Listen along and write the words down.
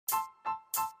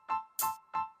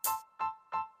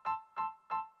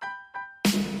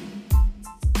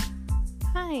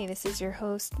Hi, this is your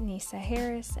host, Nisa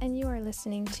Harris, and you are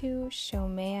listening to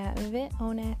Shomea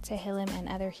Ve'ona Tehillim and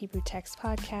Other Hebrew Text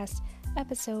Podcast,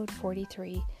 episode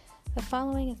 43. The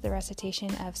following is the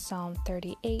recitation of Psalm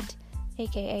 38,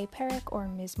 aka Perek or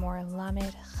Mizmor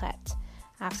Lamed Chet.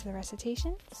 After the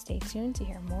recitation, stay tuned to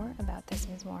hear more about this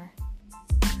mizmor.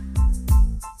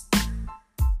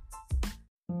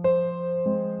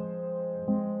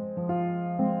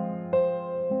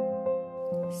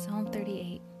 Psalm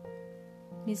 38.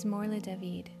 Mizmor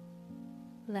LeDavid,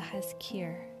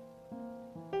 Lahazkir.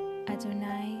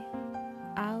 Adonai,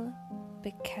 al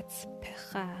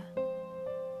beketzpecha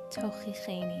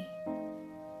tochicheni,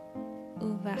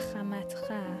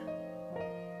 uvachamatcha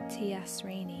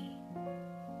tiasreni,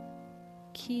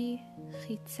 ki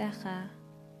chitzecha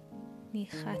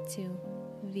nichatu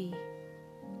vi,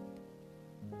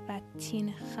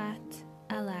 vatinchat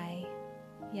alai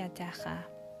yadecha.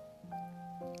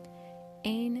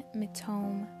 Ein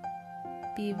mitom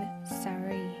biv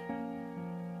sari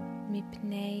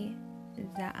mipnei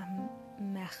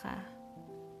za'amecha.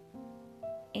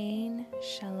 Ein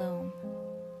shalom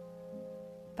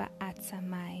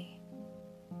ba'atzamai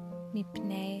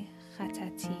mipnei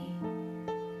chatati.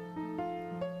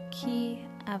 Ki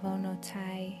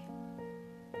avonotai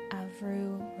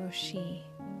avru roshi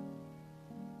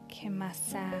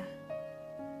kemasa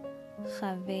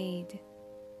chaved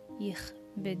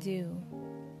yichbedu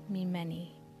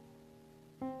mimeni.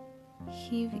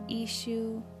 Hiv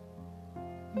ishu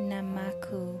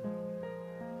namaku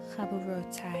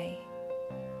chaburotai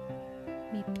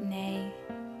mipnei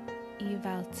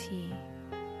ivalti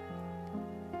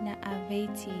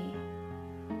na'aveti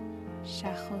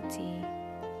shachoti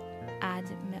ad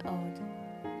me'od.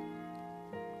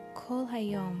 Kol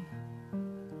hayom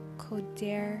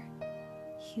koder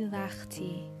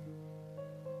hilachti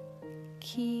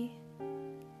ki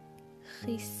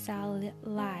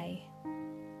chisalai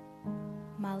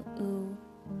mal'u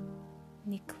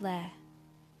nikle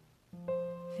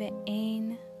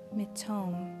ve'ein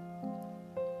mitom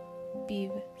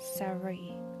biv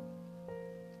sari.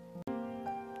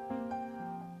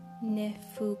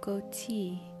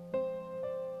 Nefugoti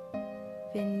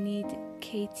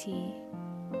v'nidketi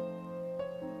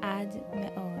ad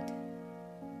me'od.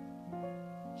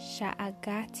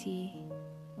 Sha'agati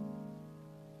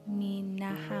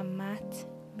minahamat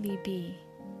libi.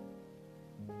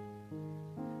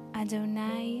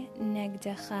 Adonai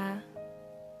negdecha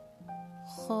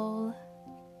chol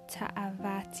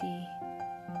ta'avati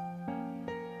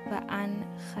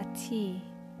va'anchati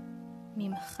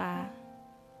mimcha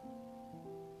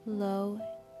lo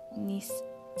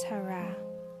nistara.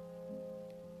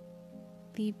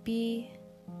 Libi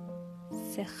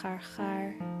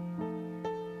secharchar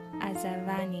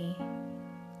azavani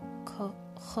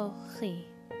kochi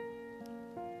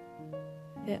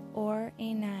ve'or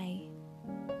einai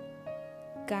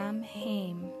gam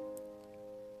heim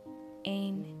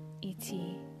ein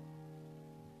iti.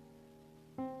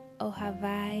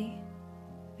 Ohavai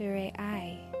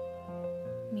v're'ai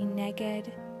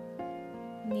mineged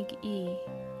nig'i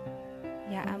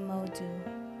ya'amodu.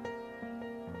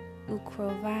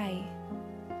 Ukrovai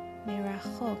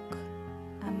mirachok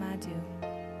amadu.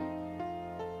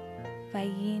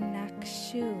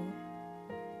 Vayinakshu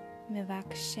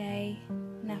mevakshe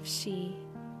nafshi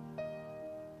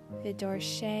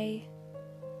v'dorshe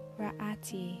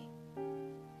ra'ati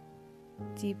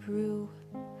dibru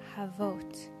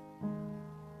havot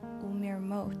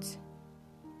umirmot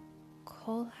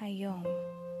kol hayom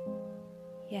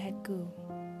yehegu.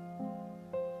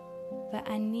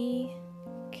 Va'ani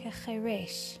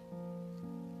kecheresh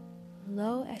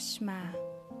lo eshma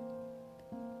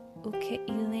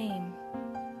uke'ilem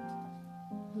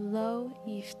lo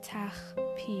yiftach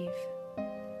piv.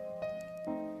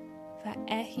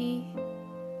 Va'ehi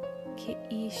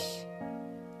ke'ish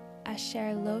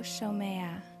asher lo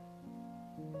shomea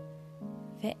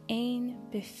ve'ein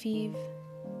befiv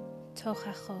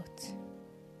tochachot.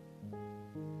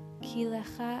 Ki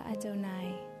lecha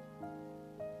Adonai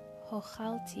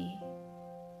hochalti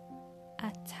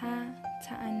ata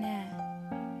ta'aneh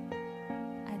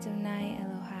Adonai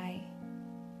Elohai.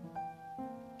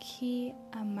 Ki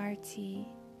amarti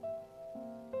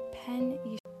pen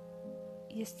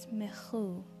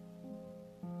yismechu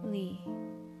li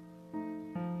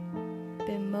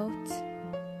bemot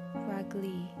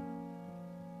ragli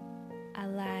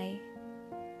alai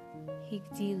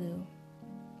higdilu.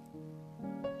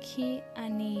 Ki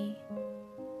ani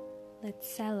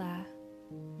letzela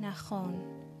nachon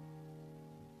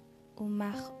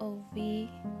umach ovi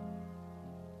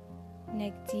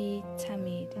negdi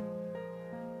tamid.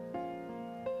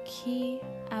 Ki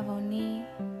avoni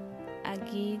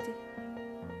agid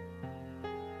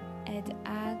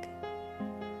ed'ag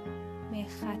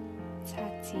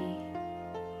mechatati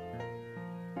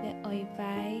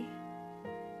ve'oivai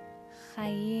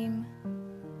chayim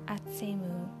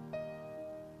atzemu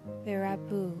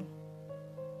v'rabu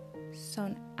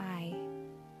son'ai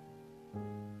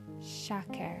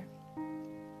shaker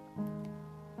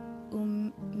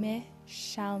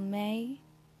umeshalmei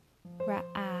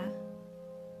ra'a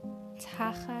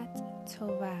tachat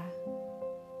tova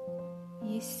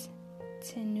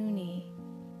yis-tenuni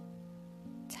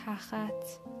tachat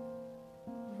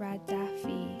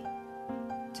radafi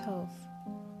tov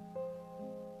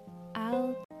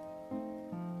al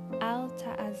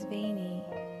ta'azveni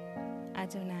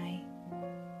Adonai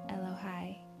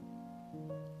Elohai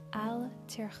al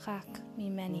tirchak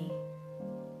mimeni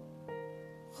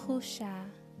chusha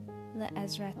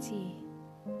le'ezrati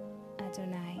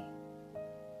Adonai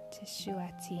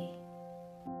teshuati.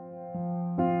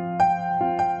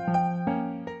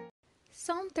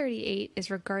 Psalm 38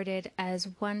 is regarded as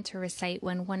one to recite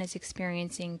when one is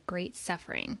experiencing great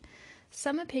suffering.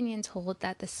 Some opinions hold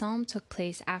that the psalm took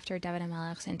place after David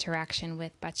HaMelech's interaction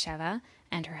with Bathsheba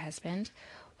and her husband,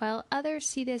 while others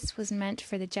see this was meant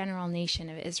for the general nation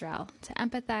of Israel, to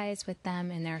empathize with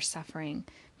them in their suffering,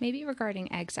 maybe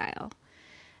regarding exile.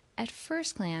 At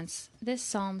first glance, this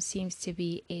psalm seems to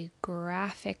be a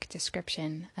graphic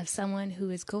description of someone who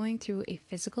is going through a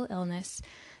physical illness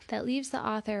that leaves the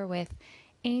author with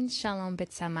Ein shalom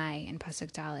b'tzamai in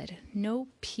Pasuk Daled, no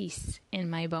peace in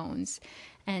my bones,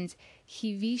 and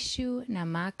Hivishu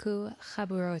namaku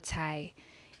chaburotai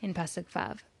in Pasuk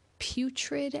Vav,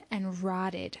 putrid and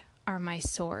rotted are my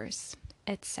sores,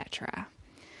 etc.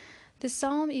 The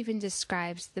psalm even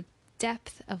describes the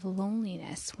depth of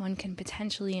loneliness one can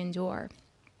potentially endure,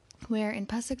 where in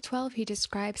Pasuk 12 he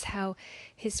describes how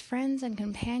his friends and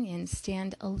companions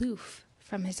stand aloof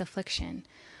from his affliction,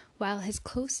 while his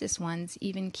closest ones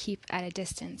even keep at a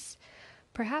distance,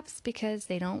 perhaps because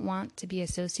they don't want to be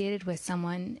associated with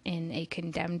someone in a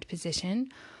condemned position,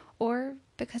 or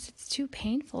because it's too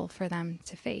painful for them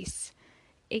to face.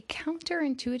 A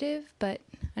counterintuitive, but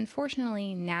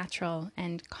unfortunately natural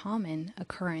and common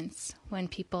occurrence when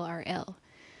people are ill.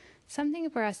 Something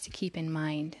for us to keep in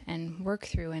mind and work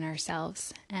through in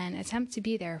ourselves and attempt to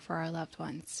be there for our loved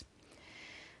ones.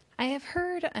 I have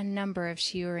heard a number of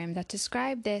shiurim that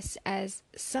describe this as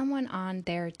someone on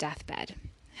their deathbed.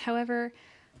 However,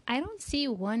 I don't see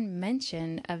one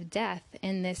mention of death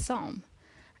in this psalm.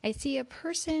 I see a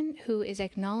person who is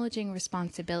acknowledging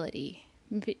responsibility,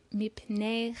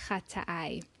 mipnei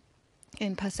chata'ai,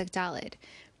 in Pasuk Daled,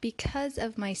 because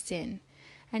of my sin,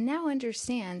 and now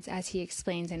understands, as he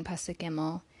explains in Pasuk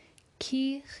Gimel,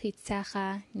 ki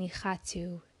chitzecha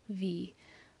nichatu vi,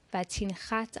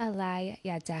 vatinchat alai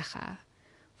yadecha,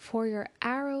 for your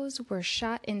arrows were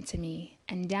shot into me,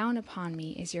 and down upon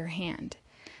me is your hand,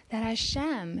 that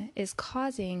Hashem is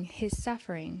causing his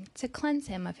suffering to cleanse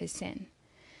him of his sin.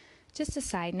 Just a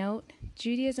side note,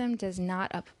 Judaism does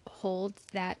not uphold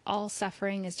that all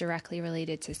suffering is directly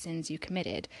related to sins you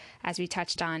committed, as we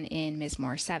touched on in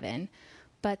Mizmor 7,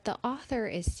 but the author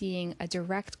is seeing a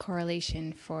direct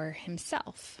correlation for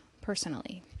himself,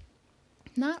 personally.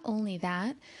 Not only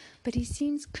that, but he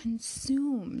seems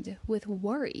consumed with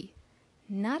worry,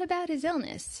 not about his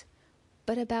illness,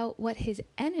 but about what his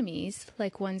enemies,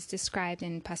 like ones described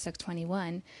in Pasuk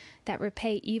 21, that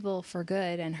repay evil for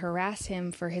good and harass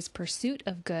him for his pursuit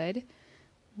of good,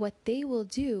 what they will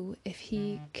do if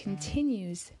he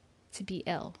continues to be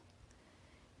ill.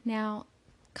 Now,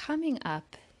 coming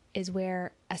up is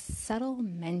where a subtle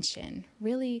mention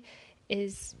really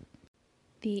is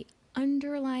the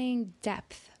underlying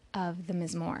depth of the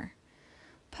mizmor.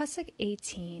 Pasuk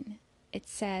 18, it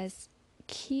says,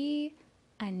 Ki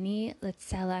ani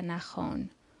letzela nachon,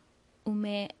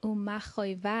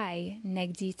 umachoivai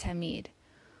negdi tamid.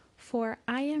 For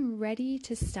I am ready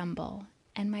to stumble,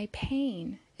 and my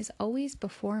pain is always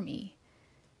before me.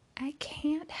 I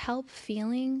can't help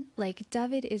feeling like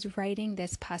David is writing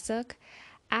this pasuk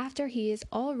after he is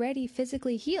already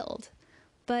physically healed,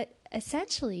 but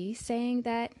essentially saying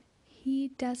that he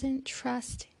doesn't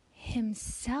trust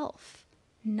himself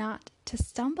not to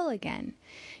stumble again,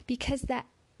 because that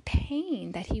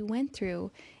pain that he went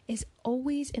through is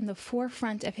always in the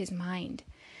forefront of his mind,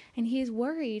 and he is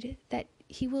worried that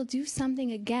he will do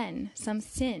something again, some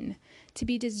sin, to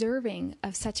be deserving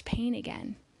of such pain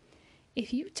again.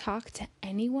 If you talk to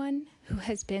anyone who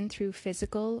has been through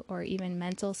physical or even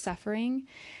mental suffering,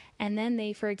 and then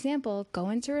they, for example, go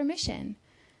into remission,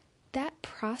 that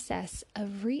process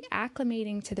of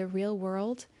reacclimating to the real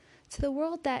world, to the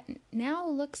world that now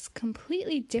looks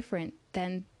completely different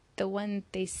than the one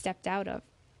they stepped out of,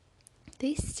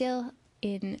 they still,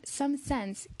 in some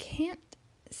sense, can't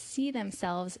see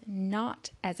themselves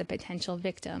not as a potential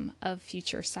victim of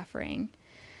future suffering.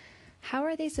 How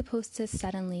are they supposed to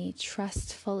suddenly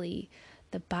trust fully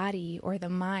the body or the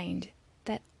mind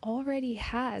that already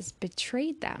has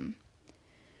betrayed them?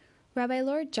 Rabbi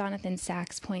Lord Jonathan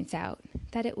Sacks points out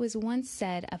that it was once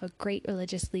said of a great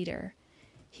religious leader,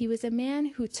 he was a man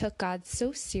who took God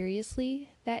so seriously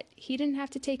that he didn't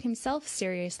have to take himself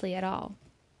seriously at all.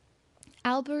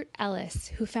 Albert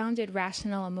Ellis, who founded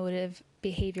Rational Emotive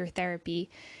Behavior Therapy,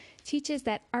 teaches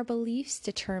that our beliefs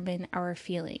determine our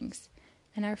feelings,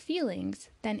 and our feelings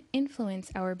then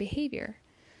influence our behavior.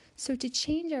 So to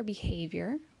change our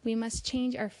behavior, we must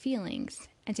change our feelings,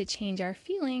 and to change our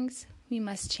feelings, we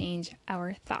must change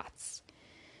our thoughts.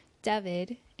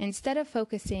 David, instead of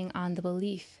focusing on the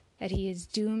belief that he is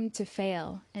doomed to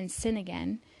fail and sin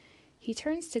again, he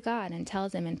turns to God and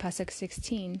tells him in Pasuk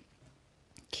 16,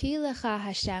 Ki lecha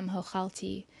Hashem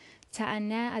hochalti,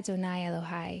 ta'aneh Adonai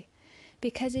Elohai.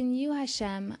 Because in you,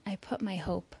 Hashem, I put my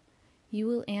hope. You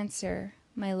will answer,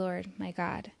 my Lord, my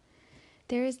God.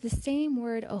 There is the same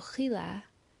word ochila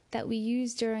that we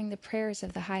use during the prayers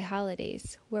of the high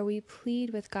holidays, where we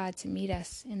plead with God to meet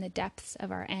us in the depths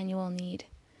of our annual need.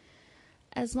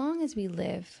 As long as we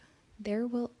live, there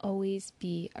will always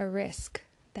be a risk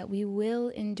that we will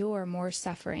endure more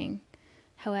suffering.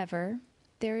 However,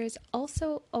 there is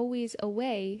also always a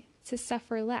way to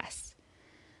suffer less.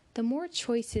 The more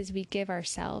choices we give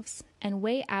ourselves and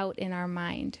weigh out in our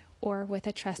mind or with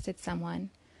a trusted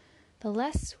someone, the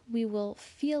less we will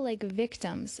feel like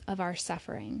victims of our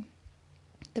suffering.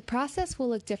 The process will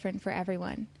look different for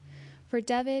everyone. For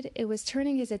David, it was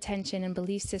turning his attention and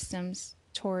belief systems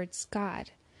towards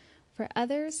God. For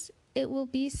others, it will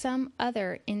be some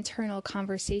other internal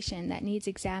conversation that needs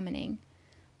examining.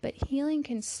 But healing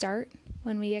can start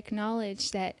when we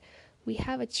acknowledge that we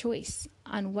have a choice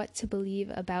on what to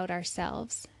believe about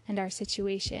ourselves and our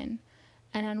situation,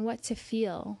 and on what to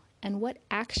feel and what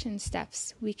action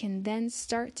steps we can then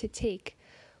start to take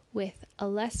with a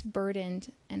less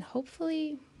burdened and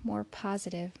hopefully more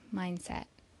positive mindset.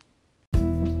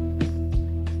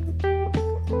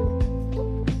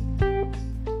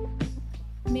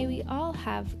 May we all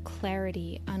have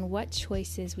clarity on what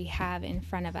choices we have in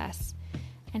front of us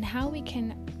and how we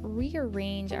can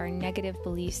rearrange our negative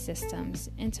belief systems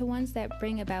into ones that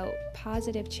bring about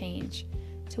positive change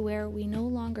to where we no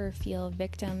longer feel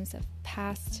victims of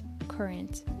past,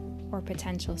 current, or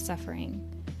potential suffering.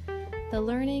 The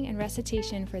learning and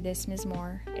recitation for this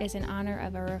mizmor is in honor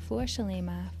of a refuah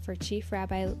shalema for Chief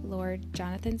Rabbi Lord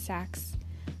Jonathan Sacks,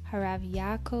 Harav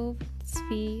Yaakov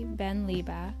Tzvi Ben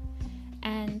Liba,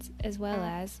 and as well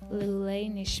as Lulei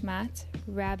Nishmat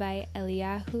Rabbi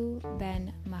Eliyahu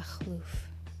Ben Machluf.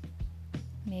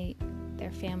 May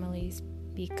their families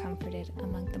be comforted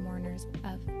among the mourners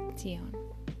of Zion.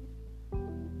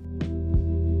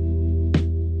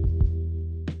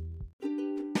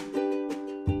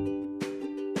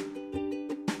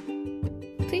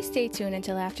 Please stay tuned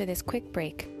until after this quick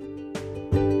break.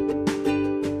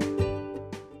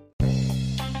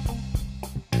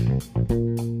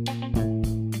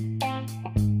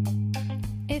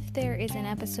 If there is an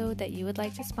episode that you would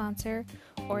like to sponsor,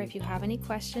 or if you have any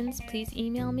questions, please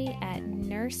email me at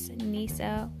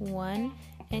nursenisa1,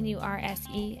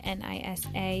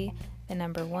 NURSENISA, the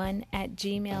number 1,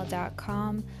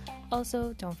 @gmail.com.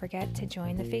 Also, don't forget to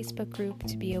join the Facebook group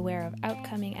to be aware of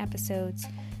upcoming episodes.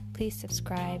 Please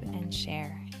subscribe and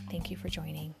share. Thank you for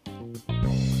joining.